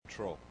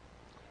control.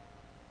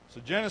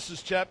 So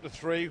Genesis chapter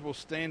 3, we'll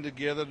stand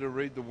together to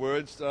read the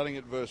words starting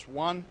at verse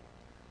 1. It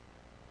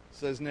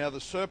says, "Now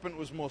the serpent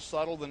was more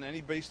subtle than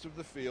any beast of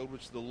the field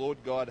which the Lord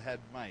God had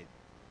made.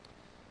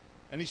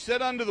 And he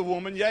said unto the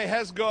woman, Yea,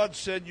 has God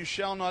said, You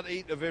shall not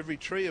eat of every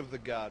tree of the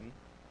garden?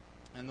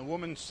 And the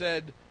woman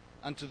said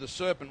unto the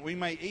serpent, We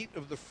may eat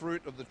of the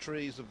fruit of the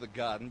trees of the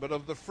garden, but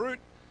of the fruit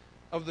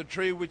of the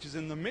tree which is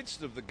in the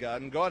midst of the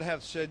garden, God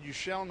hath said, You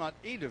shall not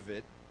eat of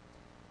it,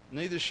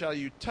 neither shall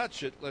you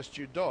touch it, lest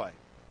you die.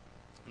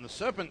 And the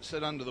serpent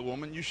said unto the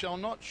woman, You shall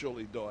not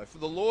surely die, for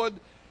the Lord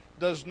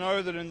does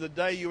know that in the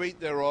day you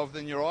eat thereof,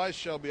 then your eyes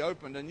shall be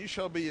opened, and you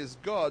shall be as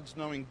gods,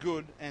 knowing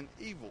good and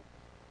evil.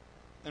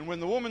 And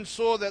when the woman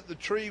saw that the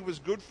tree was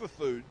good for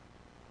food,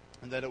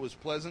 and that it was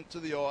pleasant to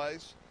the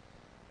eyes,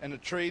 and a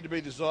tree to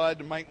be desired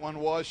to make one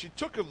wise, she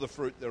took of the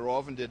fruit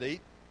thereof, and did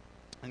eat,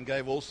 and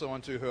gave also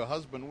unto her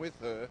husband with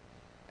her,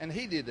 and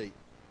he did eat.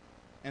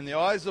 And the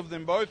eyes of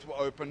them both were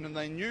opened, and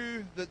they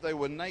knew that they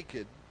were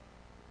naked,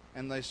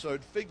 and they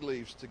sewed fig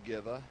leaves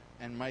together,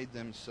 and made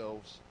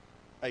themselves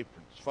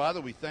aprons."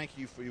 Father, we thank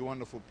you for your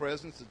wonderful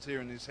presence that's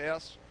here in this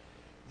house.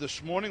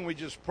 This morning we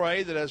just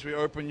pray that as we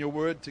open your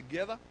word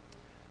together,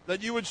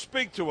 that you would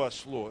speak to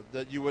us, Lord,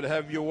 that you would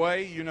have your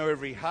way. You know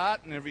every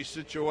heart and every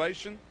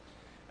situation.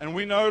 And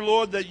we know,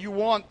 Lord, that you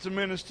want to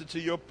minister to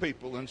your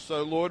people. And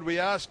so, Lord, we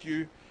ask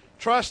you,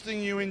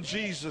 trusting you in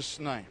Jesus'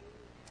 name.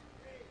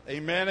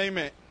 Amen,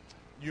 amen.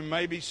 You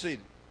may be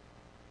seated.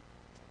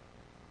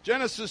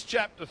 Genesis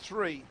chapter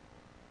 3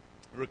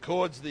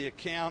 records the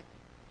account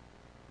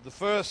of the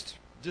first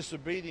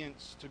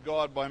disobedience to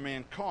God by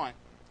mankind,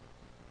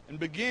 and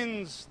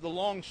begins the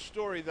long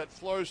story that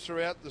flows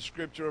throughout the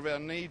scripture of our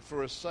need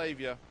for a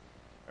Savior,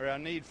 or our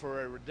need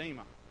for a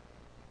Redeemer.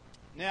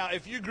 Now,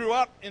 if you grew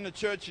up in a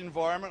church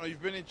environment, or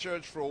you've been in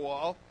church for a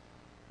while,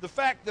 the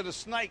fact that a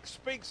snake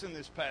speaks in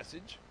this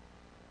passage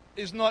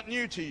is not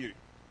new to you.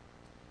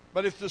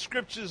 But if the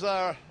scriptures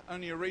are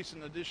only a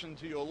recent addition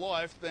to your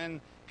life, then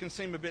it can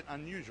seem a bit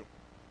unusual.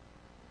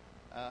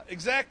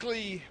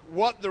 Exactly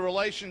what the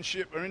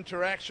relationship or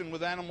interaction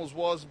with animals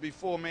was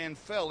before man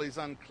fell is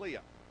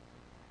unclear.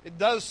 It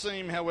does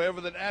seem,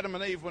 however, that Adam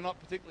and Eve were not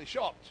particularly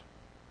shocked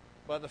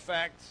by the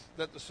fact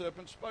that the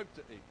serpent spoke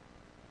to Eve.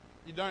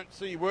 You don't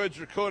see words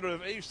recorded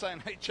of Eve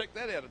saying, "Hey, check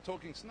that out, a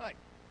talking snake."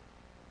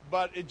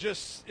 But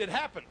it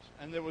happened,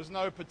 and there was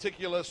no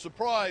particular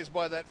surprise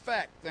by that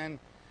fact. And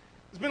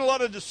there's been a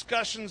lot of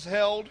discussions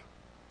held,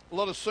 a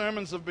lot of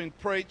sermons have been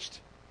preached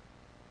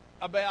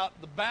about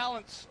the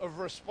balance of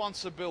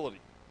responsibility,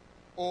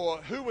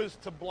 or who was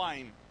to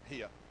blame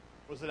here.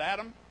 Was it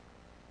Adam?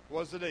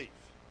 Was it Eve?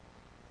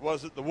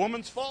 Was it the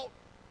woman's fault?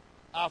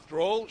 After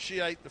all,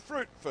 she ate the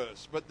fruit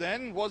first. But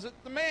then, was it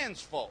the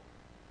man's fault?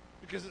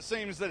 Because it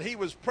seems that he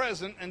was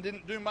present and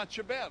didn't do much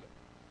about it.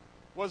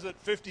 Was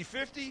it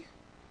 50-50?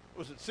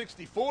 Was it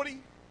 60-40?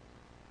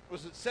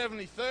 Was it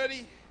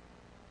 70-30?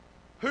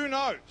 Who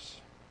knows?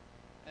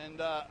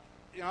 And,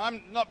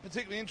 I'm not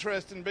particularly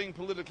interested in being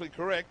politically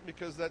correct,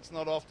 because that's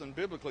not often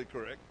biblically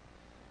correct.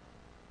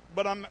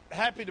 But I'm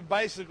happy to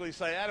basically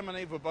say Adam and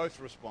Eve were both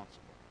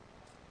responsible.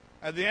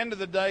 At the end of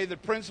the day, the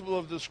principle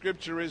of the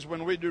scripture is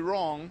when we do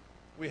wrong,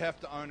 we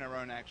have to own our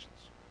own actions.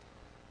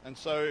 And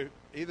so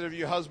either of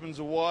you husbands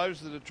or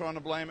wives that are trying to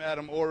blame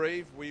Adam or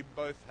Eve, we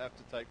both have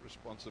to take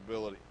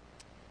responsibility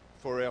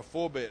for our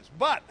forebears.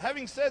 But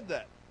having said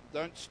that,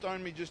 don't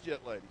stone me just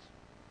yet, ladies.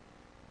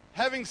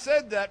 Having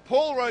said that,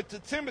 Paul wrote to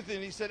Timothy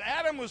and he said,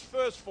 Adam was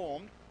first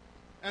formed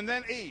and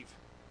then Eve.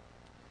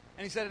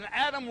 And he said, and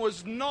Adam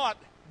was not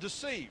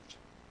deceived.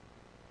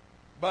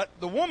 But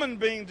the woman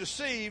being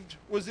deceived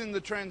was in the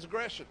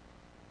transgression.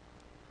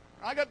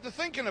 I got to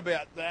thinking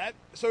about that.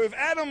 So if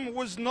Adam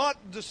was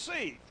not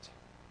deceived,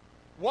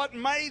 what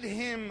made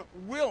him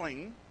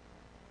willing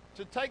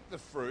to take the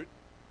fruit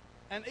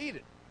and eat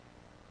it?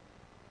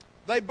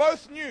 They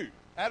both knew.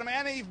 Adam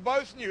and Eve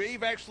both knew.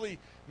 Eve actually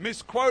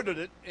misquoted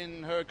it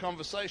in her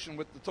conversation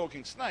with the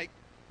talking snake,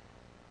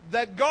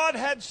 that God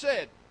had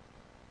said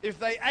if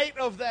they ate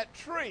of that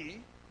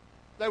tree,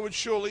 they would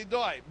surely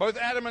die. Both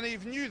Adam and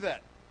Eve knew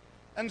that.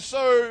 And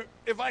so,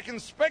 if I can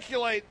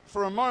speculate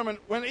for a moment,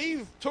 when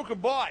Eve took a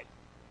bite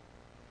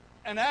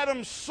and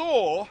Adam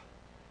saw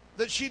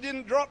that she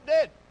didn't drop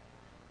dead,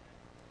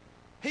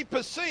 he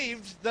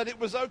perceived that it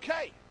was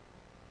okay,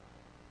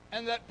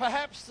 and that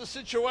perhaps the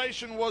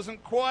situation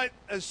wasn't quite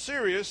as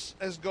serious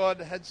as God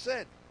had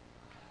said.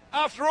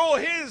 After all,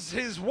 here's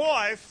his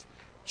wife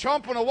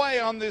chomping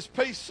away on this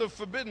piece of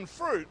forbidden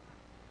fruit,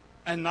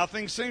 and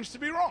nothing seems to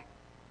be wrong.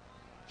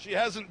 She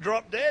hasn't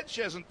dropped dead.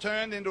 She hasn't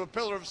turned into a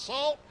pillar of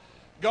salt.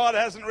 God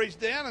hasn't reached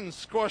down and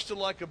squashed her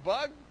like a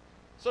bug.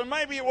 So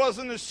maybe it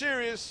wasn't as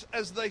serious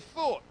as they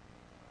thought.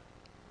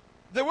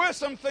 There were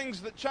some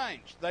things that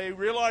changed. They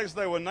realized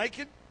they were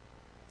naked.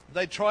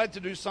 They tried to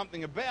do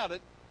something about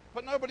it,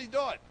 but nobody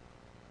died.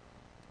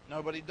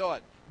 Nobody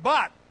died.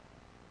 But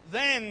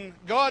then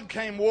God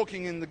came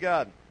walking in the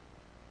garden.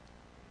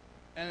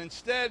 And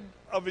instead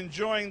of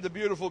enjoying the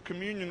beautiful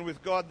communion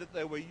with God that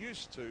they were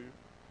used to,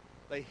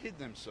 they hid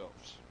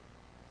themselves.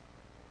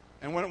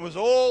 And when it was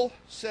all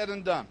said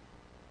and done,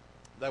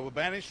 they were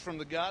banished from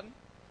the garden.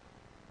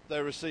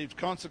 They received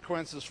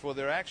consequences for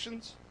their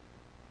actions,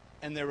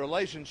 and their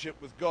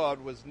relationship with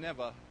God was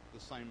never the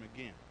same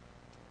again.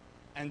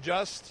 And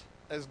just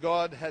as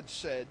God had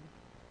said,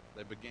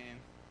 they began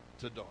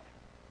to die.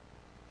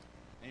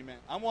 Amen.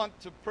 I want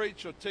to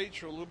preach or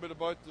teach a little bit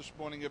about this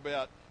morning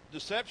about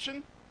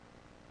deception,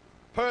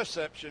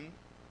 perception,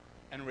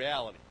 and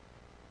reality.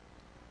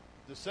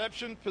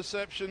 Deception,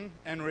 perception,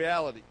 and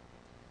reality.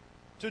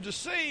 To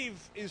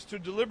deceive is to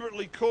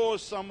deliberately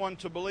cause someone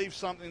to believe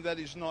something that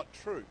is not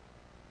true,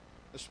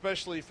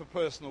 especially for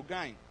personal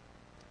gain.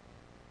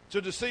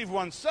 To deceive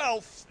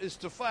oneself is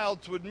to fail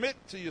to admit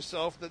to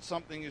yourself that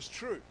something is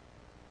true.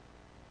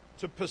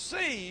 To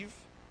perceive,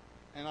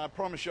 and I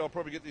promise you I'll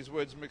probably get these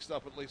words mixed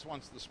up at least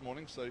once this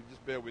morning, so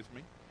just bear with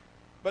me.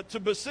 But to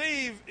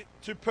perceive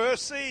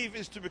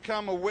is to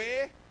become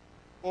aware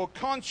or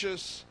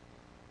conscious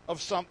of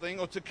something,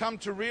 or to come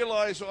to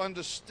realize or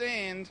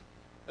understand,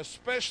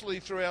 especially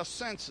through our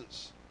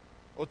senses,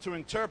 or to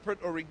interpret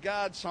or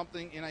regard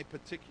something in a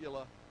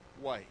particular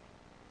way.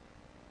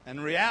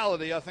 And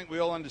reality, I think we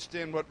all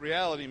understand what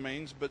reality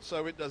means, but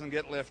so it doesn't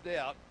get left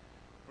out.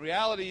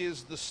 Reality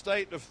is the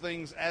state of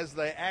things as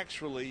they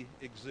actually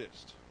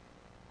exist,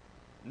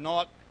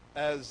 not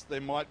as they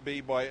might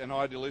be by an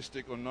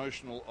idealistic or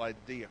notional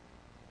idea.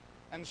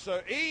 And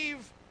so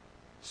Eve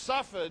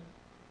suffered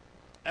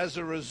as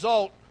a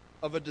result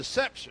of a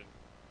deception.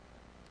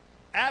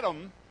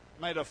 Adam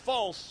made a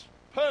false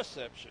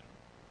perception.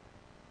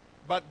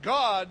 But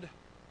God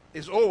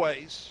is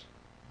always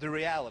the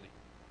reality.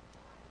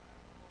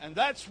 And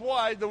that's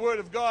why the Word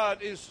of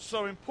God is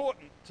so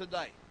important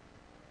today.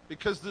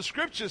 Because the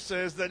Scripture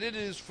says that it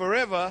is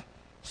forever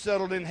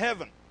settled in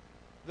heaven.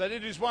 That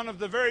it is one of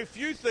the very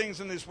few things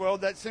in this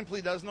world that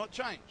simply does not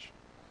change.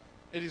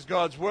 It is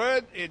God's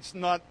Word. It's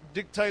not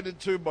dictated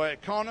to by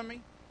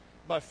economy,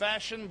 by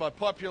fashion, by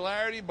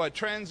popularity, by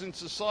trends in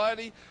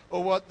society,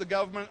 or what the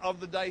government of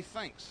the day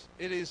thinks.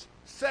 It is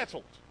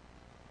settled.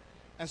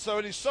 And so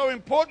it is so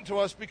important to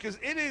us because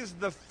it is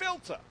the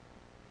filter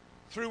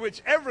through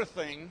which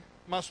everything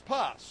must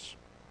pass.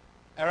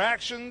 Our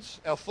actions,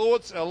 our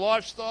thoughts, our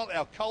lifestyle,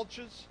 our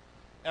cultures,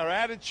 our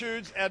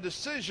attitudes, our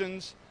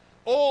decisions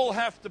all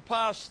have to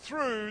pass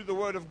through the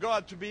Word of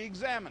God to be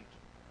examined,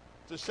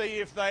 to see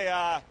if they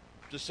are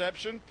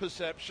deception,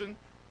 perception,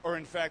 or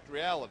in fact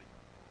reality.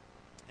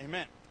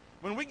 Amen.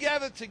 When we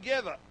gather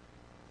together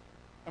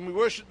and we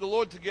worship the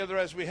Lord together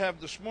as we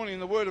have this morning,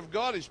 the Word of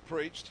God is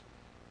preached,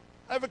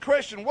 I have a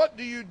question. What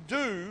do you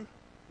do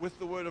with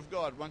the Word of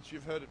God once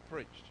you've heard it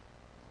preached?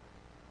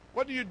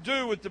 What do you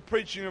do with the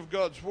preaching of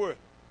God's Word?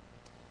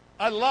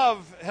 I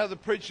love how the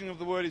preaching of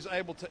the Word is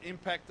able to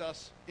impact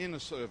us in a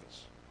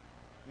service.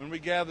 When we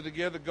gather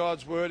together,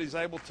 God's Word is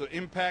able to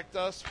impact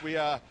us.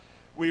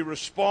 We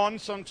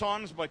respond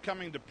sometimes by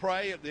coming to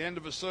pray at the end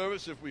of a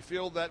service if we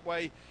feel that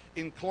way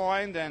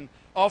inclined, and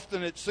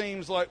often it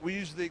seems like we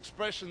use the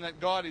expression that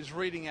God is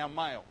reading our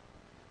mail,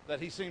 that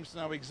He seems to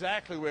know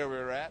exactly where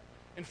we're at.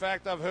 In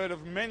fact, I've heard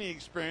of many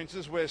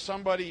experiences where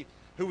somebody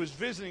who was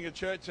visiting a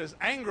church has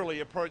angrily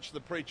approached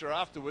the preacher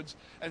afterwards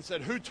and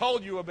said, "Who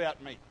told you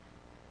about me?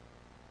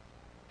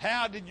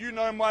 How did you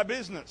know my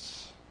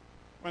business?"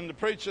 When the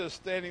preacher,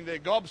 standing there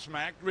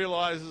gobsmacked,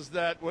 realizes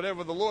that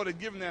whatever the Lord had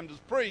given them to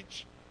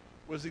preach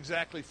was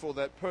exactly for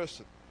that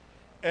person.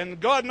 And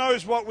God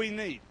knows what we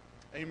need.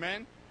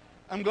 Amen.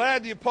 I'm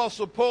glad the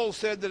Apostle Paul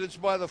said that it's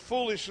by the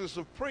foolishness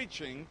of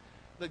preaching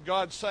that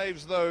God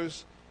saves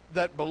those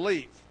that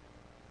believe.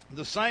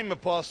 The same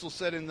apostle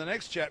said in the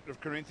next chapter of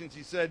Corinthians,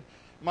 he said,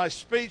 "My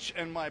speech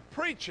and my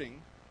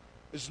preaching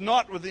is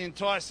not with the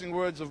enticing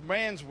words of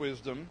man's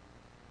wisdom,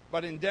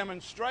 but in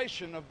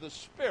demonstration of the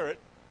Spirit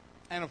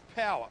and of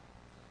power."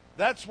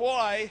 That's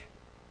why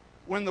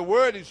when the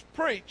Word is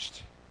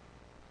preached,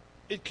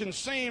 it can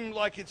seem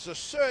like it's a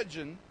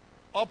surgeon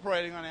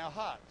operating on our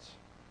hearts.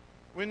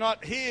 We're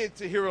not here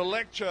to hear a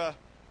lecture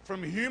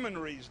from human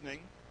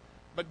reasoning,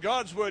 but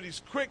God's Word is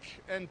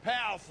quick and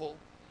powerful.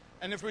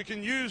 And if we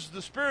can use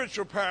the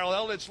spiritual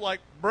parallel, it's like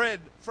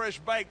bread fresh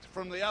baked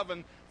from the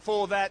oven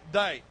for that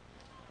day,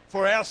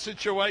 for our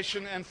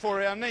situation and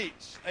for our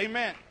needs.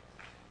 Amen.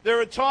 There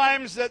are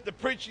times that the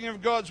preaching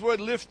of God's Word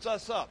lifts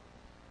us up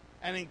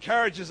and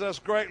encourages us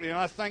greatly, and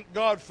I thank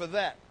God for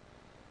that.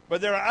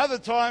 But there are other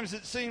times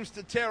it seems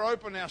to tear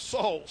open our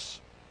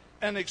souls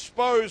and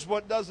expose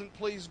what doesn't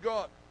please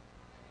God.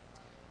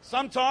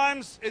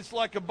 Sometimes it's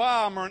like a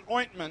balm or an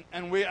ointment,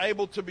 and we're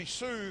able to be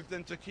soothed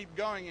and to keep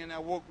going in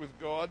our walk with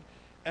God,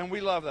 and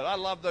we love that. I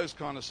love those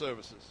kind of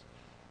services.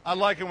 I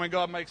like it when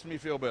God makes me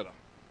feel better.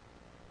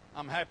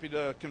 I'm happy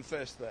to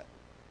confess that.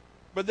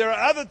 But there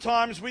are other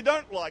times we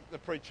don't like the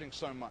preaching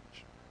so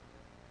much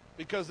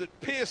because it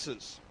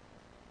pierces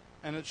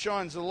and it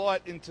shines a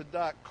light into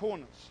dark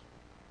corners.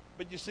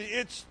 But you see,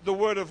 it's the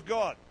Word of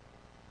God.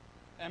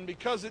 And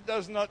because it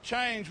does not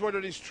change, what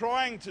it is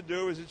trying to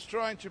do is it's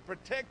trying to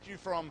protect you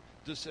from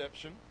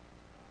deception.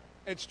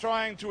 It's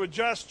trying to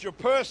adjust your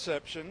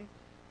perception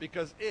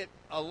because it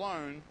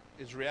alone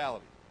is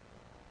reality.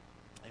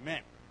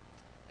 Amen.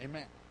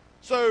 Amen.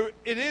 So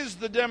it is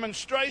the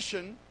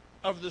demonstration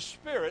of the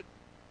Spirit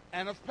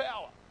and of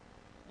power.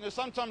 You know,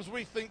 sometimes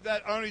we think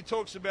that only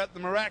talks about the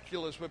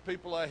miraculous, where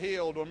people are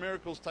healed or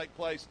miracles take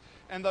place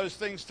and those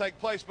things take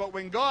place. But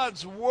when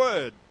God's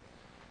Word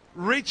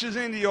reaches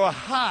into your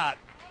heart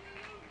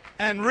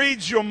and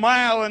reads your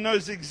mail and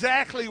knows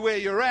exactly where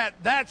you're at,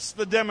 that's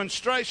the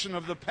demonstration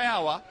of the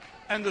power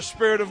and the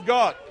Spirit of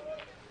God.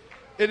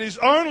 It is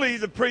only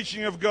the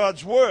preaching of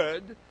God's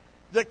Word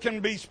that can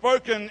be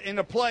spoken in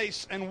a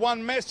place, and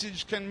one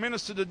message can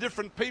minister to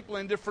different people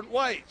in different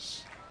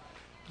ways.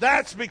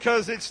 That's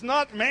because it's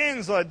not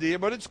man's idea,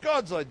 but it's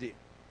God's idea.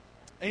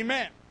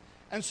 Amen.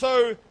 And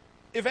so,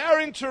 if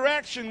our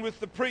interaction with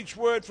the preached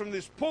word from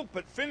this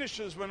pulpit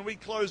finishes when we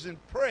close in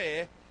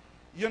prayer,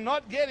 you're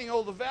not getting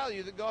all the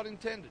value that God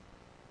intended.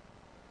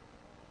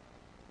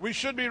 We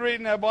should be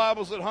reading our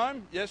Bibles at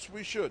home. Yes,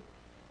 we should.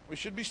 We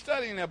should be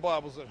studying our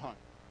Bibles at home.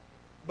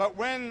 But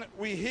when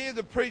we hear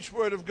the preached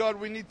word of God,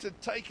 we need to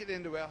take it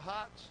into our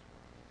hearts,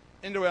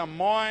 into our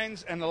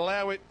minds, and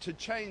allow it to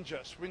change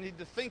us. We need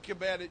to think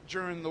about it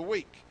during the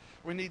week.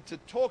 We need to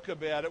talk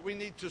about it. We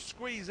need to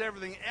squeeze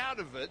everything out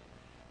of it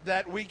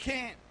that we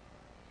can.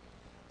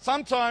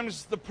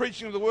 Sometimes the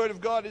preaching of the Word of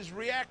God is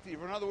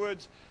reactive. In other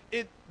words,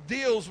 it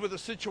deals with a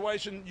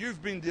situation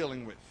you've been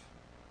dealing with.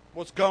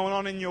 What's going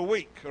on in your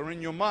week or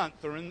in your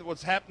month or in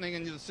what's happening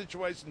in the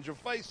situations you're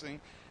facing,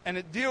 and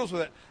it deals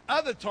with it.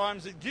 Other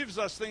times it gives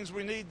us things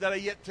we need that are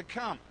yet to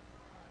come.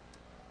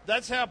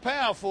 That's how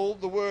powerful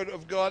the Word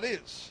of God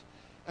is.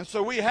 And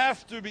so we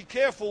have to be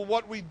careful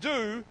what we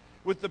do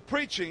with the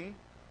preaching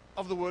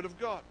of the Word of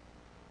God.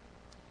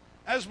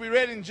 As we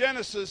read in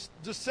Genesis,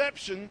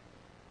 deception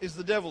is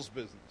the devil's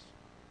business.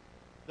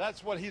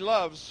 That's what he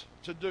loves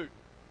to do.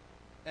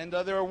 And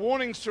there are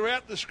warnings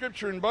throughout the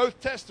Scripture in both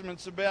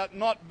Testaments about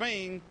not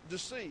being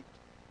deceived.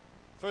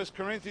 1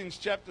 Corinthians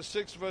chapter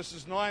 6,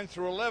 verses 9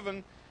 through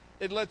 11,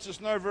 it lets us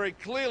know very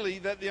clearly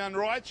that the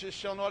unrighteous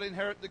shall not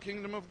inherit the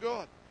kingdom of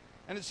God.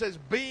 And it says,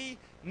 be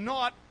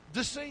not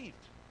deceived.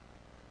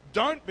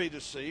 Don't be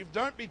deceived.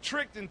 Don't be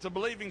tricked into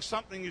believing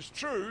something is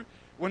true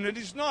when it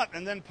is not.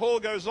 And then Paul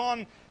goes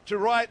on to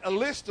write a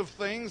list of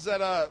things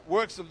that are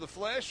works of the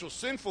flesh or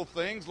sinful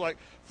things like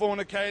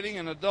fornicating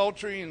and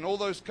adultery and all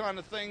those kind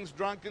of things,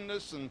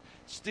 drunkenness and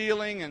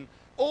stealing and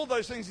all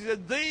those things.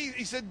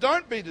 He said,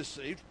 don't be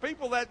deceived.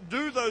 People that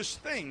do those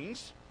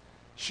things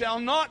shall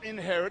not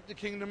inherit the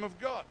kingdom of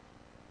God.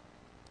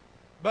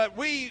 But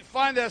we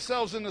find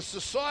ourselves in a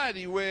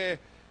society where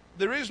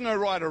there is no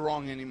right or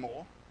wrong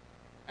anymore.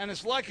 And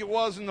it's like it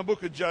was in the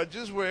book of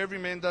Judges, where every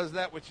man does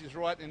that which is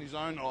right in his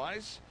own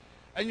eyes.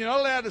 And you're not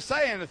allowed to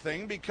say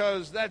anything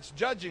because that's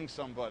judging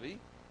somebody.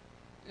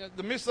 You know,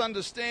 the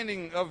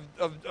misunderstanding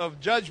of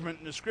judgment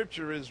in the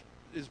Scripture is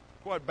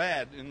quite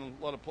bad in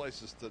a lot of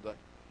places today.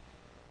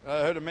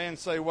 I heard a man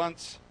say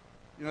once,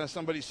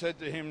 somebody said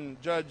to him,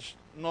 judge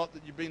not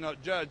that you be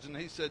not judged. And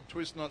he said,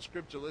 twist not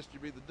Scripture lest you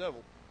be the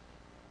devil.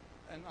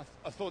 And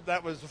I thought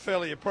that was a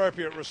fairly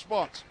appropriate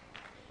response.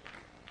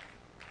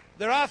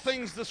 There are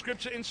things the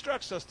Scripture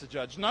instructs us to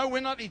judge. No, we're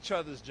not each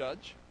other's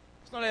judge.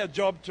 It's not our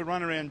job to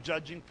run around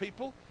judging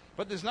people.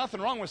 But there's nothing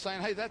wrong with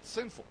saying, hey, that's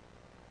sinful.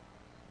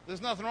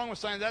 There's nothing wrong with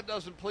saying that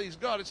doesn't please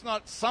God. It's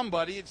not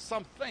somebody, it's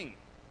something.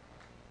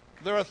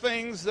 There are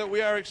things that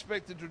we are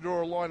expected to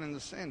draw a line in the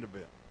sand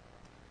about.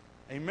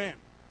 Amen.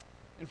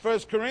 In 1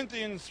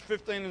 Corinthians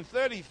 15 and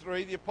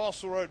 33, the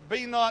apostle wrote,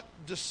 be not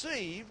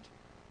deceived.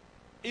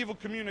 Evil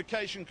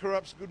communication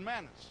corrupts good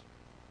manners.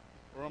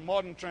 Or a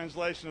modern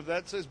translation of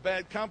that says,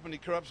 bad company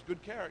corrupts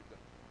good character.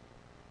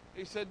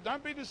 He said,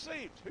 don't be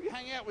deceived. Who you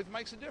hang out with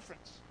makes a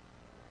difference.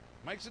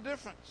 Makes a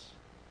difference.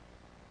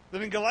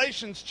 Then in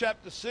Galatians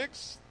chapter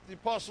 6, the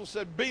apostle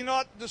said, be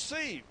not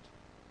deceived.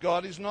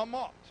 God is not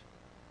mocked.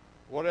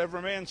 Whatever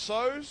a man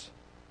sows,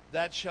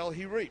 that shall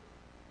he reap.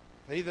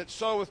 He that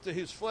soweth to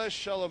his flesh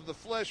shall of the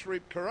flesh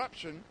reap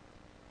corruption,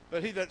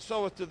 but he that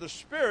soweth to the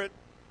Spirit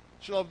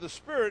shall of the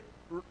Spirit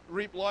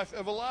reap life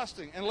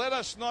everlasting. And let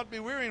us not be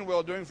weary in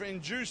well-doing, for in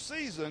due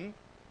season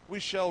we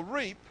shall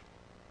reap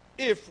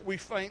if we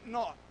faint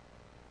not.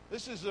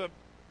 This is a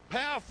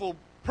powerful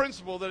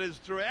principle that is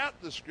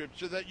throughout the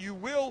Scripture, that you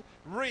will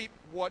reap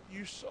what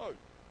you sow.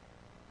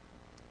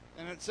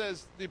 And it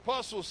says, the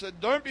apostle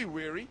said, don't be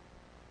weary,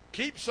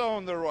 keep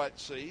sowing the right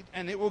seed,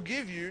 and it will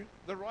give you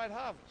the right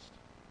harvest.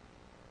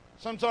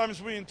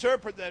 Sometimes we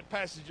interpret that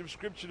passage of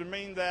Scripture to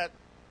mean that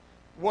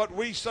what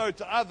we sow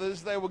to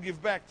others, they will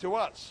give back to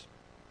us.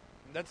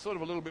 And that's sort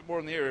of a little bit more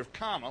in the area of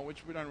karma,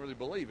 which we don't really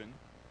believe in.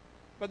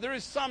 But there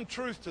is some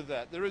truth to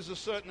that. There is a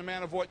certain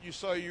amount of what you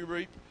sow, you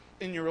reap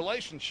in your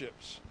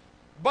relationships.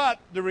 But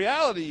the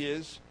reality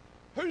is,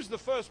 who's the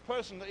first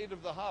person to eat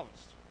of the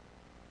harvest?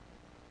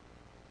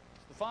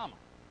 It's the farmer.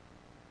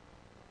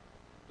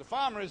 The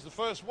farmer is the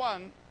first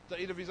one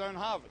to eat of his own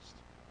harvest.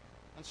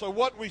 And so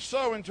what we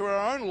sow into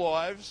our own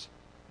lives,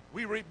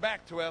 we reap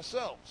back to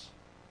ourselves.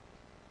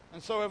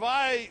 And so if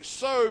I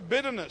sow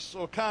bitterness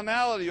or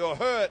carnality or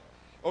hurt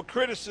or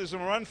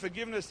criticism or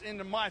unforgiveness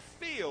into my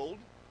field,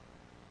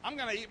 I'm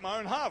going to eat my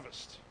own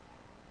harvest.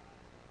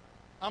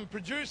 I'm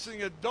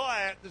producing a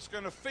diet that's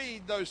going to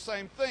feed those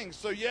same things.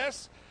 So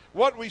yes,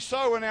 what we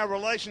sow in our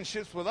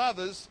relationships with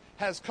others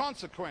has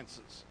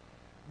consequences.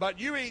 But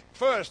you eat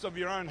first of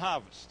your own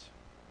harvest.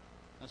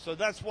 And so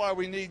that's why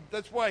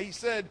he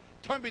said,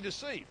 don't be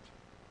deceived.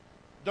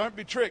 Don't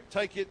be tricked.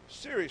 Take it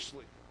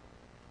seriously.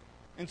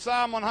 In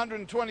Psalm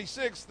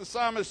 126, the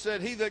psalmist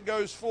said, he that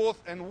goes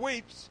forth and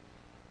weeps,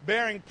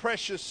 bearing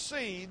precious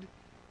seed,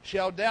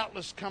 shall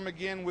doubtless come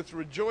again with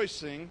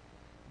rejoicing,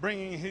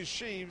 bringing his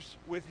sheaves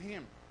with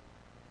him.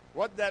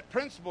 What that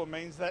principle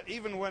means, that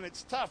even when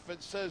it's tough,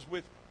 it says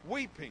with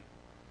weeping.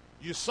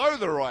 You sow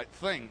the right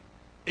thing.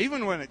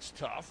 Even when it's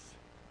tough,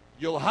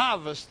 you'll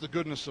harvest the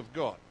goodness of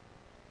God.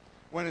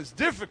 When it's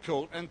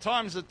difficult and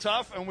times are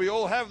tough, and we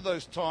all have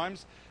those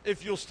times,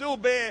 if you'll still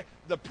bear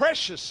the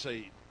precious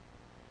seed,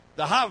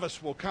 the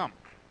harvest will come.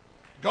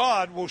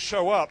 God will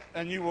show up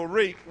and you will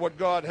reap what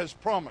God has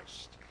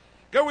promised.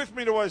 Go with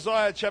me to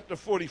Isaiah chapter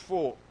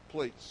 44,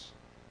 please.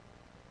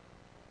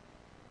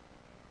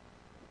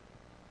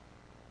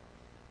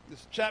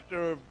 This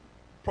chapter of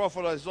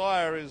prophet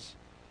Isaiah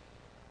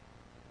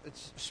it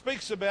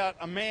speaks about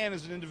a man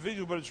as an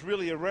individual, but it's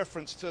really a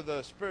reference to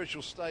the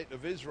spiritual state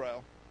of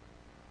Israel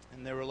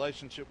and their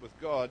relationship with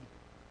God.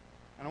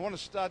 And I want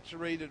to start to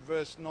read at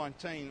verse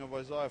 19 of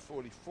Isaiah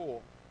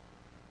 44.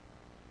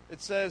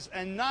 It says,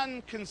 and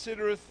none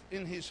considereth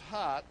in his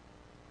heart,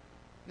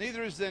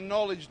 neither is there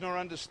knowledge nor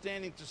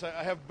understanding to say,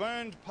 I have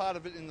burned part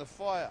of it in the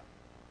fire.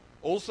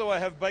 Also I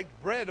have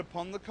baked bread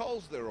upon the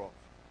coals thereof.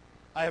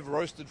 I have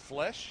roasted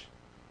flesh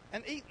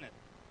and eaten it.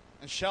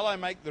 And shall I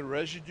make the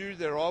residue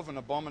thereof an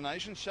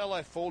abomination? Shall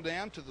I fall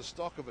down to the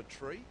stock of a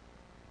tree?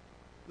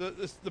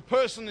 The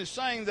person is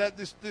saying that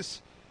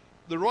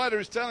the writer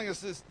is telling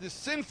us this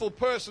sinful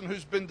person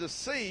who's been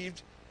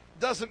deceived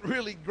doesn't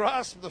really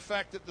grasp the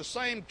fact that the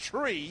same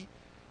tree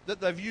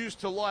that they've used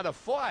to light a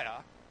fire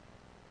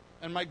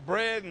and make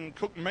bread and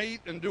cook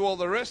meat and do all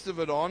the rest of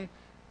it on,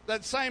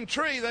 that same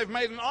tree they've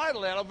made an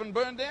idol out of and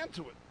burned down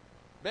to it,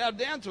 bowed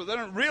down to it. They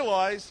don't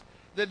realize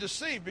they're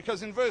deceived,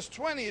 because in verse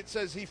 20 it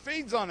says, he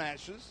feeds on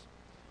ashes,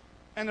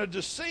 and a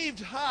deceived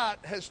heart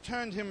has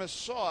turned him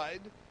aside,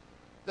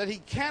 that he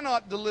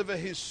cannot deliver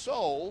his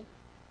soul,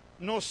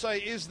 nor say,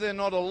 is there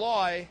not a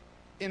lie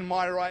in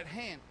my right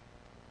hand?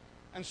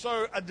 And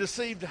so a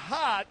deceived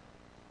heart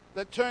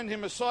that turned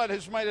him aside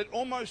has made it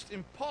almost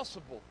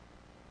impossible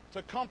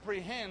to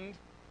comprehend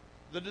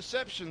the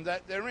deception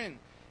that they're in.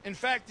 In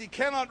fact, he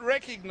cannot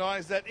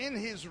recognize that in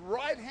his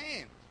right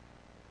hand,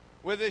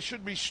 where there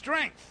should be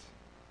strength,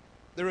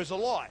 there is a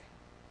lie.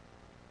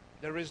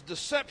 There is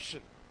deception.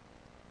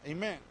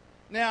 Amen.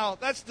 Now,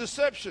 that's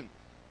deception.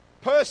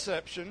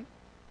 Perception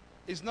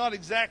is not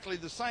exactly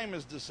the same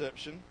as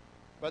deception,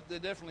 but they're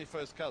definitely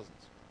first cousins.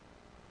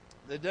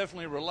 They're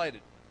definitely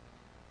related.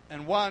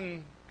 And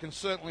one can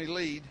certainly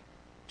lead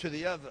to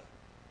the other.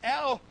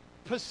 Our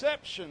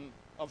perception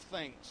of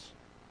things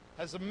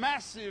has a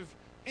massive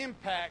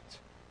impact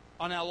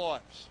on our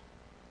lives.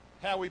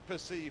 How we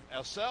perceive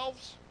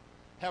ourselves,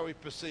 how we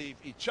perceive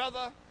each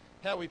other,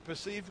 how we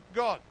perceive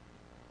God.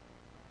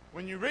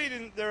 When you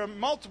read there are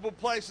multiple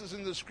places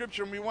in the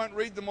scripture, and we won't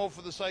read them all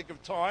for the sake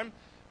of time,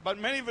 but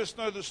many of us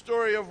know the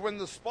story of when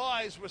the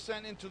spies were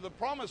sent into the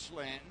promised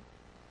land,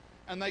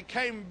 and they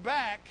came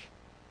back,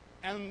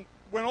 and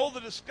when all the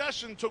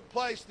discussion took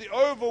place, the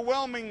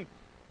overwhelming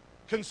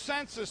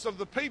consensus of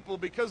the people,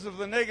 because of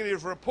the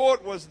negative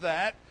report, was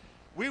that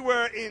we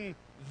were in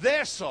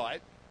their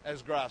sight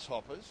as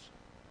grasshoppers,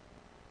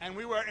 and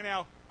we were in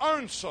our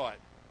own sight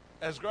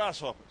as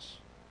grasshoppers.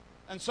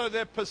 And so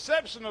their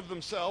perception of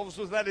themselves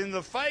was that in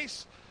the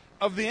face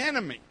of the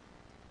enemy,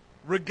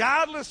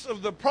 regardless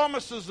of the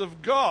promises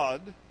of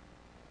God,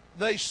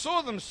 they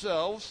saw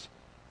themselves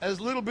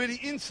as little bitty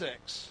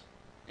insects,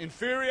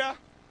 inferior,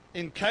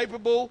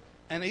 incapable,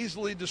 and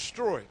easily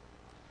destroyed.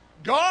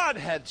 God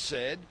had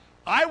said,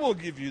 I will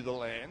give you the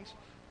land.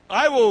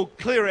 I will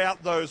clear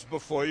out those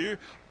before you.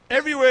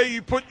 Everywhere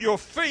you put your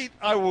feet,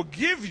 I will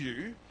give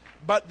you.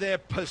 But their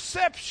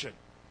perception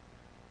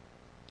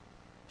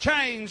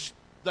changed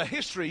the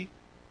history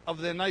of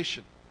their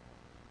nation.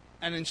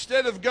 And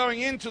instead of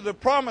going into the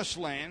promised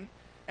land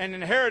and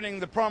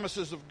inheriting the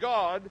promises of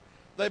God,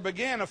 they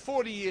began a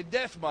 40-year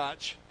death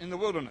march in the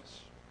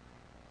wilderness.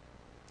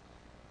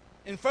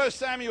 In 1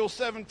 Samuel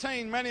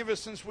 17, many of us,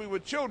 since we were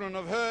children,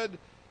 have heard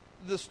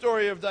the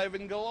story of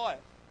David and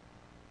Goliath.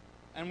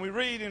 And we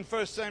read in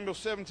 1 Samuel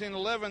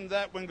 17:11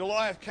 that when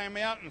Goliath came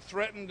out and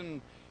threatened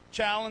and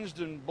challenged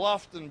and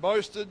bluffed and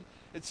boasted,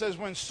 it says,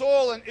 when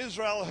Saul and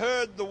Israel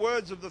heard the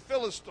words of the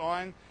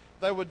Philistine,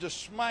 they were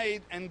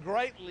dismayed and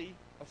greatly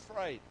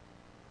afraid.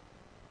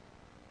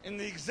 In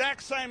the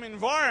exact same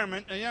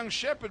environment, a young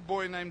shepherd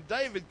boy named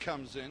David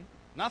comes in.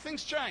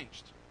 Nothing's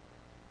changed.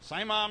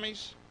 Same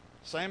armies,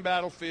 same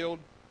battlefield,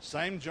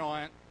 same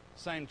giant,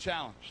 same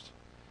challenge.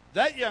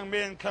 That young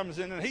man comes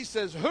in and he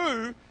says,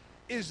 who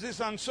is this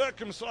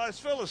uncircumcised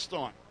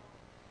Philistine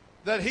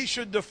that he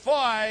should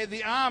defy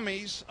the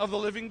armies of the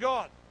living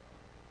God?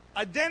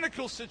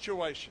 Identical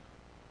situation,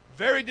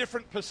 very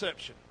different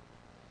perception.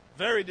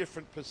 Very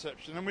different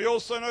perception. And we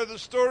also know the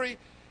story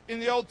in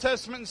the Old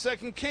Testament in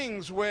 2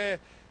 Kings where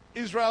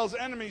Israel's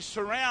enemies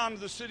surround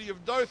the city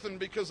of Dothan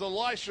because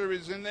Elisha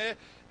is in there,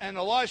 and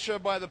Elisha,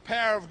 by the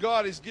power of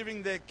God, is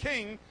giving their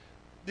king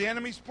the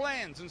enemy's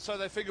plans. And so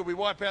they figure, we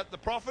wipe out the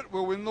prophet,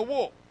 we'll win the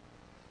war.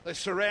 They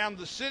surround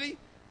the city.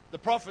 The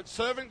prophet's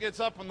servant gets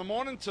up in the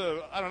morning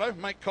to,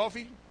 make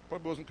coffee.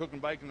 Probably wasn't cooking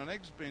bacon and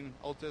eggs, being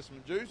Old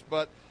Testament Jews,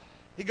 but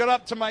he got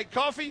up to make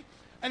coffee,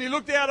 and he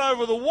looked out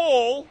over the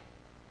wall,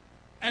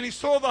 and he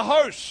saw the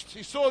host,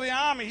 he saw the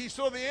army, he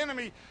saw the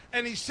enemy,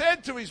 and he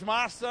said to his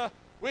master,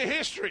 we're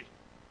history.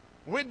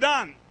 We're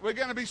done. We're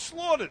going to be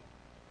slaughtered.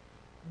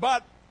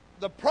 But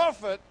the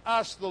prophet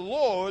asked the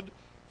Lord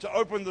to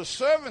open the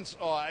servant's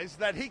eyes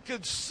that he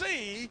could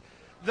see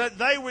that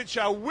they which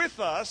are with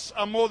us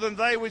are more than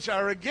they which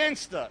are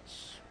against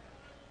us.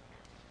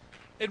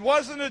 It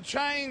wasn't a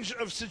change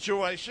of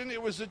situation,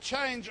 it was a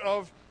change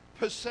of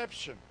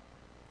perception.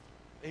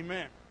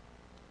 Amen.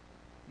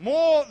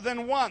 More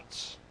than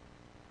once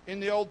in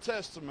the Old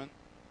Testament,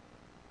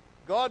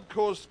 God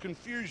caused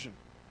confusion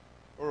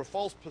or a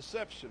false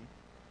perception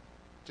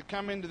to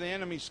come into the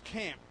enemy's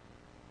camp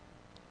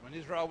when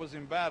Israel was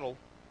in battle,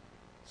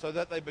 so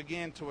that they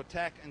began to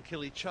attack and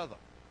kill each other.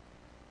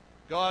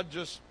 God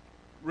just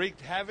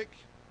wreaked havoc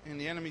in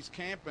the enemy's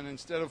camp, and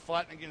instead of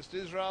fighting against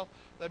Israel,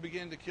 they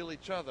began to kill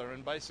each other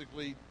and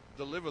basically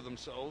deliver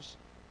themselves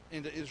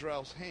into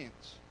Israel's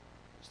hands.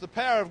 It's the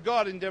power of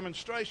God in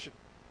demonstration.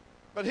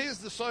 But here's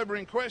the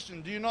sobering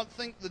question. Do you not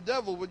think the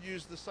devil would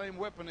use the same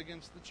weapon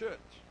against the church?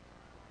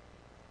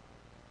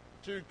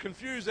 To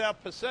confuse our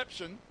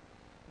perception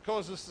and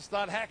cause us to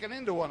start hacking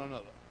into one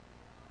another.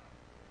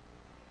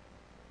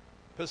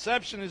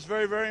 Perception is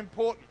very, very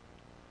important.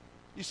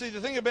 You see,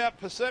 the thing about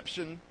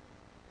perception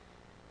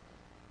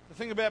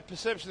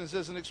is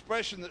there's an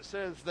expression that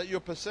says that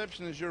your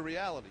perception is your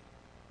reality.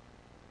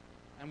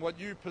 And what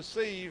you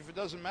perceive, it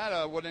doesn't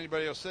matter what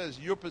anybody else says,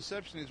 your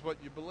perception is what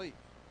you believe.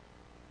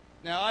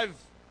 Now, I've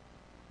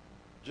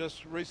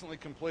just recently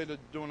completed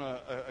doing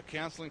a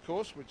counseling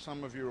course, which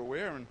some of you are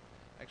aware, and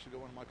actually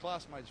got one of my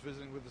classmates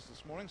visiting with us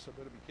this morning, so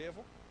better be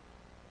careful.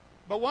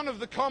 But one of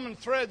the common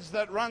threads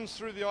that runs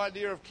through the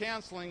idea of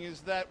counseling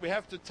is that we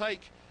have to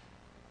take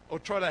or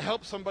try to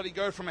help somebody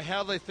go from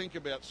how they think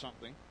about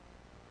something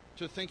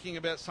to thinking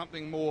about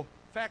something more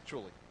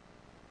factually.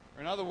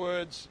 Or in other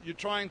words, you're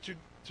trying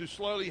to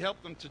slowly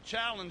help them to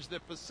challenge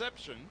their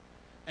perception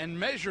and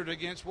measure it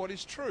against what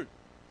is true.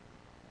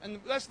 And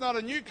that's not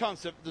a new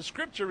concept. The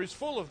Scripture is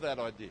full of that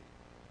idea.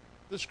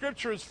 The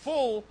Scripture is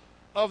full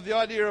of the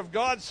idea of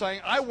God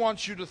saying, I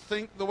want you to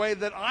think the way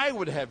that I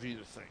would have you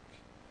to think.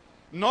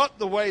 Not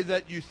the way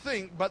that you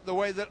think, but the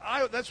way that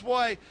I... That's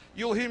why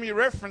you'll hear me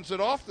reference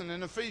it often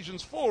in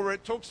Ephesians 4, where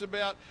it talks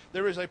about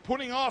there is a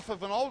putting off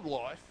of an old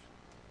life,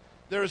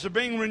 there is a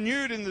being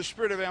renewed in the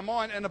spirit of our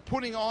mind, and a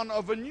putting on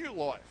of a new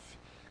life.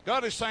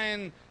 God is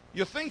saying,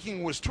 your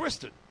thinking was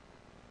twisted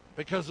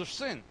because of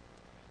sin.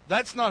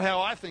 That's not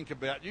how I think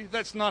about you.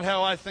 That's not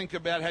how I think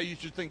about how you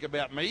should think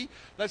about me.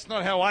 That's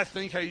not how I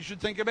think how you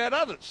should think about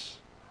others.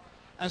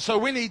 And so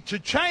we need to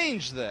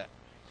change that.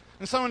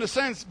 And so in a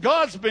sense,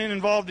 God's been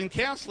involved in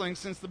counseling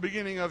since the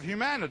beginning of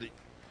humanity.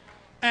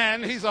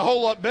 And he's a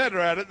whole lot better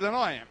at it than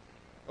I am.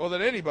 Or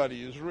that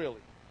anybody is, really.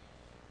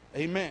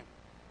 Amen.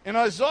 In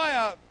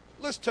Isaiah,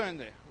 let's turn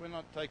there. We're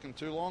not taking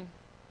too long.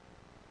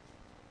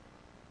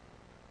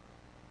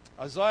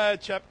 Isaiah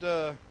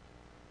chapter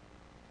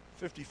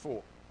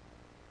 54.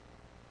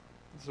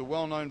 This is a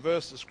well-known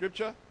verse of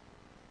Scripture.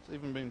 It's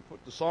even been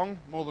put to song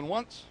more than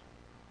once.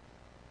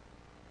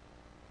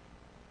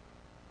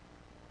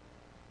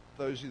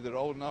 Those of you that are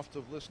old enough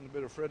to have listened to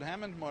a bit of Fred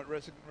Hammond might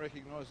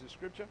recognize this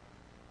scripture.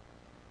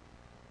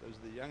 Those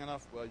that are young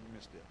enough, well, you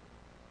missed it.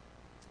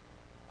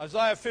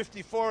 Isaiah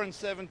 54 and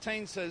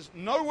 17 says,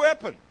 no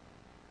weapon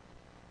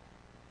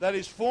that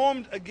is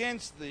formed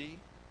against thee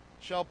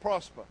shall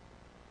prosper,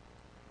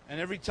 and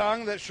every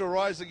tongue that shall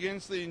rise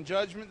against thee in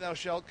judgment thou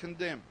shalt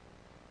condemn.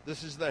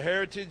 This is the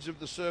heritage of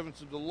the servants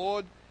of the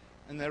Lord,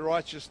 and their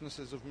righteousness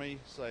is of me,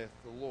 saith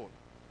the Lord.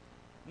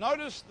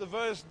 Notice the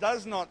verse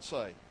does not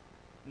say,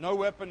 no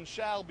weapon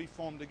shall be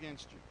formed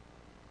against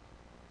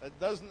you.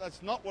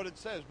 That's not what it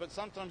says, but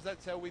sometimes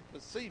that's how we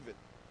perceive it.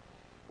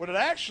 What it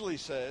actually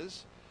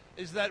says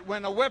is that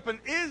when a weapon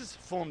is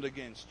formed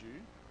against you,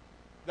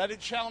 that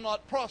it shall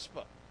not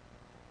prosper.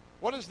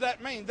 What does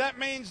that mean? That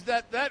means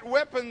that that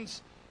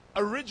weapon's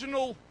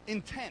original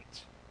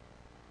intent,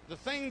 the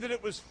thing that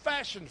it was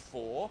fashioned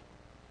for,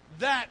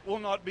 that will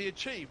not be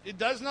achieved. It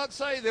does not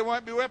say there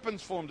won't be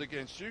weapons formed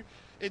against you.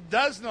 It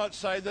does not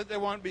say that there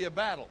won't be a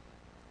battle.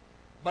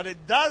 But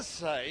it does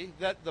say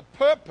that the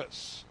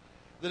purpose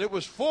that it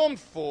was formed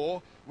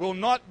for will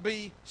not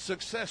be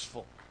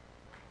successful.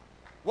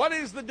 What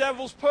is the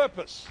devil's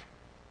purpose?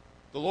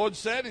 The Lord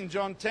said in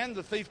John 10,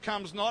 the thief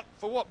comes not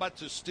for what? But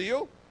to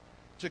steal,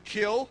 to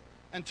kill,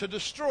 and to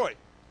destroy.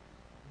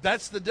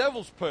 That's the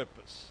devil's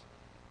purpose.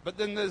 But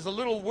then there's a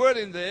little word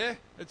in there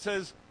that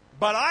says,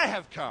 but I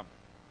have come,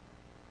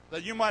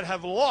 that you might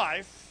have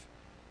life,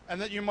 and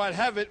that you might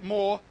have it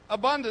more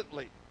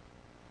abundantly.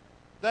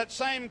 That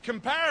same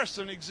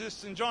comparison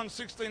exists in John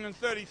 16 and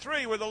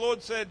 33, where the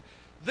Lord said,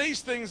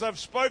 "These things I've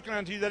spoken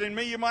unto you, that in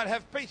me you might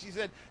have peace." He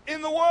said,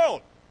 "In the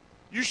world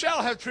you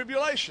shall have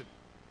tribulation."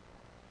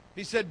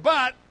 He said,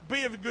 "But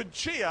be of good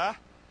cheer,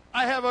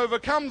 I have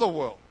overcome the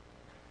world."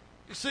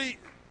 You see,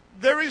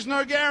 there is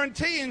no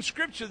guarantee in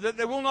Scripture that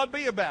there will not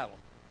be a battle,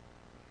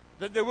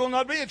 that there will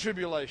not be a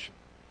tribulation,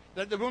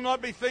 that there will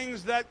not be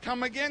things that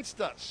come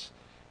against us.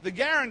 The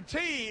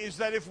guarantee is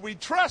that if we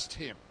trust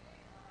Him,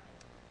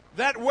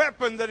 that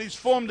weapon that is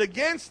formed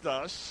against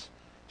us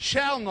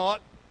shall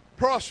not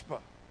prosper.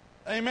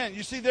 Amen.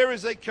 You see, there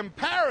is a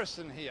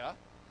comparison here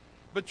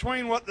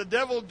between what the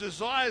devil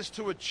desires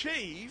to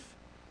achieve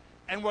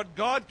and what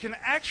God can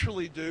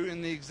actually do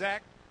in the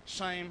exact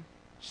same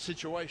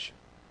situation.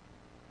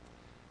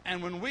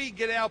 And when we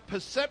get our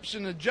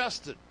perception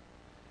adjusted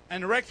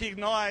and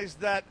recognize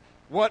that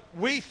what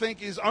we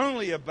think is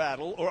only a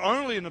battle or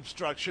only an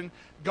obstruction,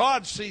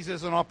 God sees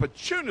as an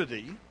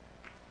opportunity,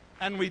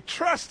 and we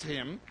trust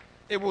Him,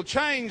 it will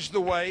change the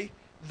way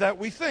that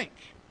we think.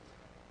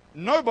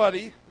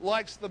 Nobody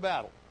likes the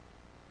battle.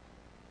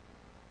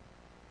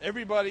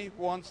 Everybody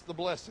wants the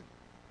blessing.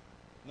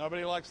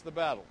 Nobody likes the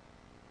battle.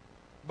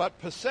 But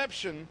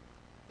perception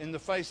in the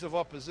face of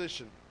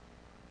opposition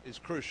is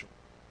crucial.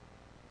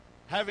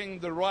 Having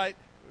the right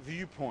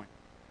viewpoint,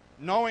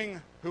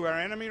 knowing who our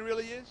enemy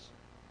really is,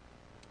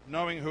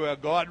 knowing who our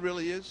God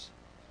really is,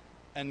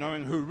 and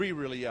knowing who we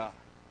really are.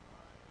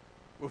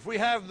 If we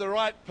have the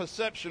right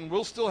perception,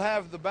 we'll still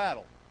have the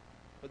battle,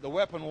 but the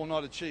weapon will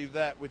not achieve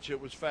that which it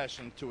was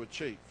fashioned to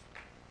achieve.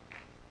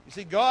 You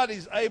see, God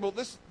is able,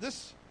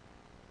 this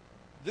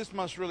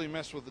must really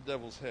mess with the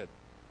devil's head,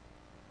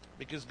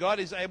 because God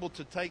is able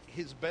to take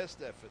His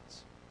best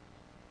efforts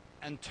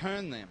and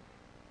turn them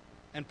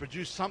and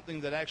produce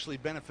something that actually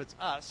benefits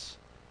us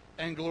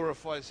and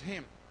glorifies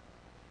Him.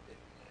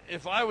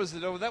 If I was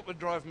the devil, that would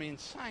drive me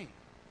insane.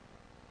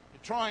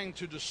 You're trying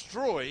to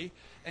destroy,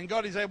 and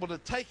God is able to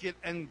take it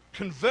and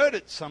convert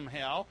it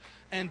somehow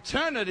and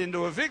turn it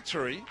into a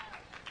victory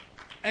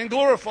and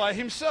glorify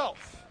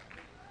Himself.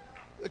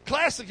 The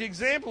classic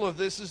example of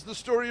this is the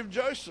story of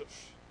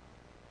Joseph.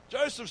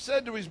 Joseph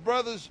said to his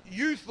brothers,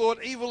 "You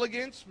thought evil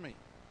against me."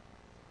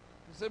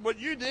 He said, "What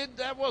you did,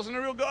 that wasn't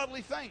a real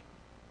godly thing.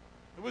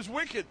 It was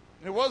wicked.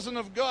 It wasn't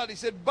of God." He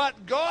said,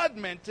 "But God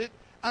meant it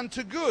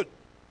unto good,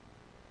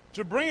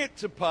 to bring it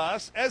to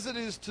pass, as it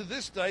is to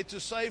this day, to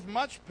save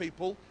much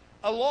people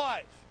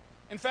alive."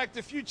 In fact,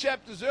 a few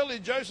chapters earlier,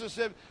 Joseph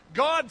said,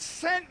 "God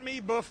sent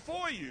me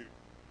before you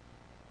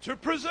to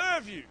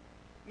preserve you."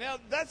 Now,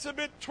 that's a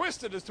bit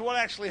twisted as to what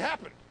actually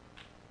happened.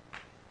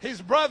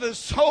 His brothers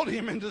sold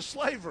him into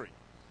slavery.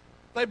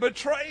 They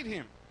betrayed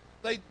him.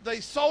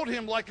 They sold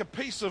him like a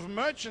piece of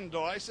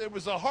merchandise. It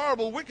was a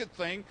horrible, wicked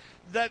thing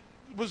that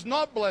was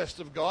not blessed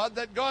of God,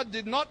 that God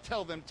did not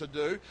tell them to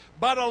do.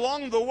 But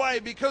along the way,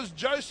 because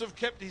Joseph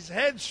kept his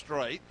head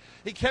straight,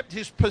 he kept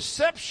his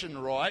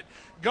perception right,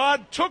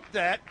 God took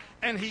that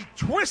and He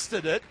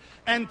twisted it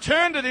and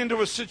turned it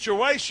into a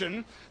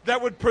situation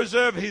that would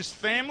preserve His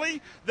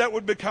family, that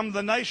would become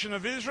the nation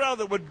of Israel,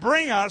 that would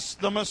bring us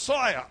the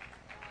Messiah.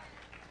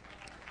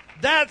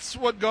 That's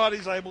what God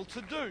is able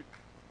to do.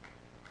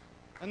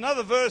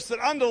 Another verse that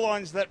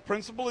underlines that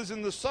principle is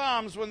in the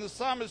Psalms, when the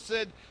psalmist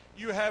said,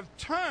 "You have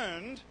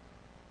turned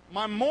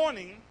my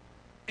mourning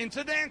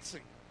into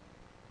dancing."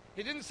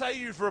 He didn't say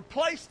you've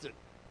replaced it.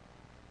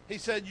 He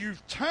said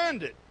you've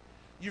turned it.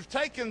 You've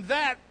taken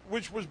that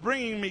which was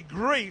bringing me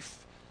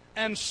grief,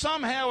 and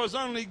somehow, as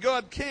only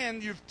God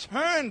can, you've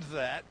turned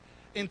that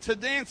into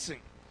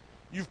dancing.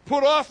 You've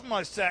put off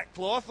my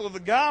sackcloth, or the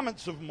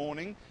garments of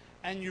mourning,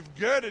 and you've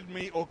girded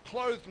me or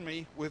clothed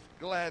me with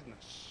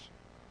gladness.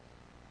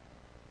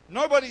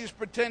 Nobody is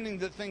pretending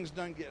that things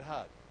don't get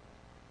hard.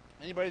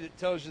 Anybody that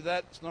tells you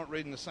that is not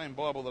reading the same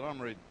Bible that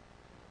I'm reading.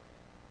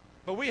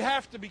 But we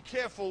have to be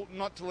careful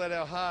not to let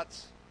our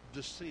hearts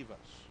deceive us,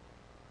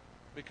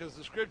 because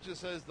the Scripture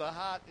says the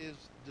heart is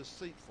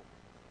deceitful.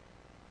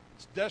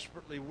 It's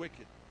desperately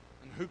wicked,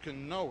 and who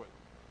can know it?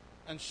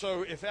 And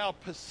so if our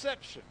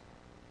perception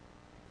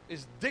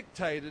is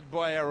dictated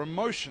by our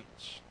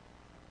emotions,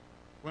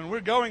 when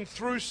we're going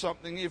through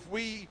something, if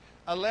we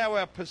allow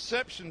our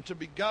perception to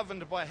be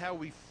governed by how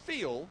we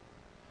feel,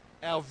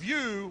 our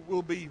view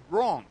will be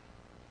wrong.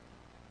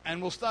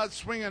 And we'll start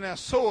swinging our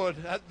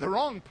sword at the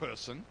wrong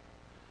person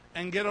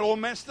and get it all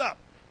messed up.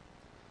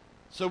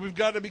 So we've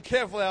got to be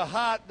careful our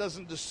heart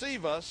doesn't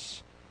deceive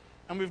us,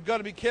 and we've got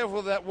to be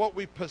careful that what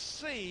we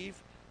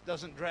perceive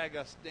doesn't drag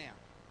us down.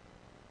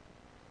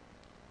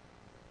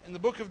 In the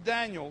book of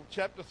Daniel,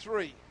 chapter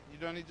 3, you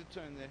don't need to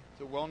turn there,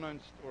 it's a well-known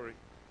story.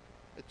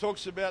 It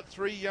talks about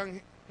 3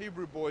 young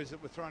Hebrew boys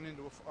that were thrown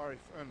into a fiery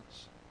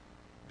furnace.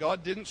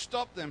 God didn't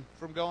stop them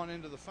from going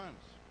into the furnace.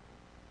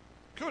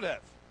 Could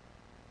have.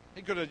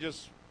 He could have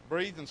just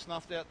breathed and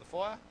snuffed out the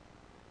fire.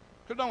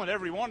 Could have done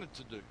whatever He wanted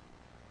to do.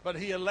 But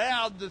He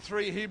allowed the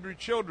 3 Hebrew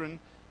children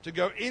to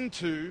go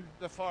into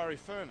the fiery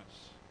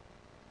furnace.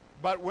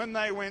 But when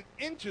they went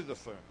into the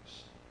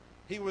furnace,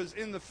 He was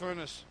in the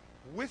furnace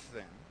with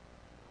them,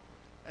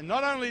 And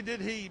not only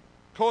did he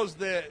cause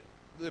the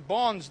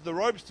bonds, the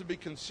ropes to be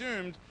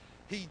consumed,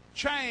 he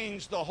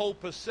changed the whole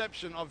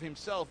perception of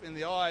himself in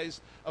the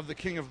eyes of the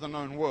king of the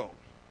known world.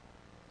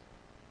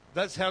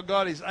 That's how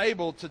God is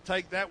able to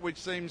take that which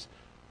seems,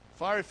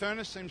 fiery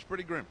furnace seems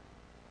pretty grim.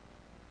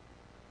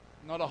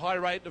 Not a high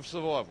rate of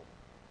survival.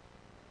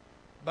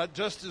 But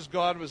just as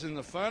God was in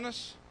the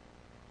furnace,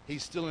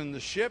 he's still in the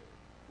ship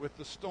with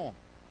the storm.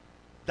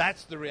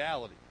 That's the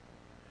reality.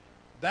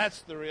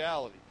 That's the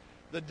reality.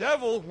 The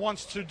devil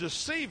wants to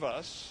deceive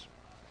us.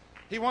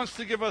 He wants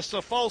to give us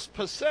a false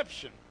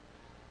perception.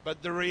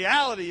 But the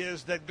reality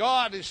is that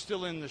God is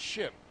still in the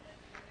ship.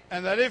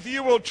 And that if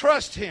you will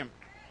trust him,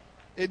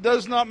 it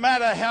does not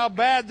matter how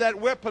bad that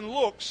weapon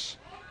looks,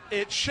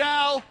 it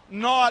shall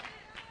not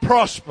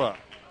prosper.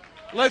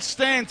 Let's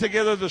stand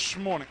together this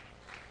morning.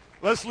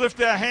 Let's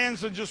lift our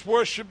hands and just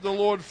worship the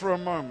Lord for a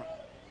moment.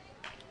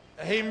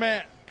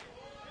 Amen.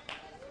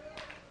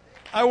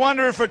 I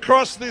wonder if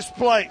across this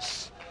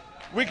place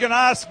we can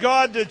ask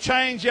God to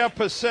change our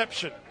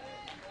perception,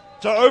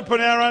 to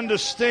open our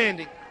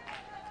understanding,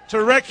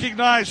 to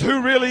recognize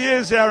who really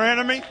is our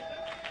enemy,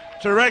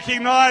 to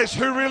recognize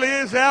who really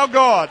is our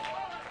God.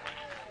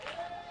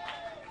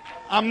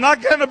 I'm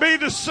not going to be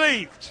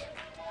deceived.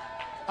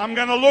 I'm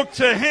going to look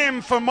to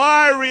him for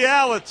my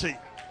reality.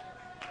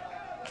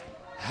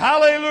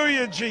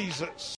 Hallelujah, Jesus.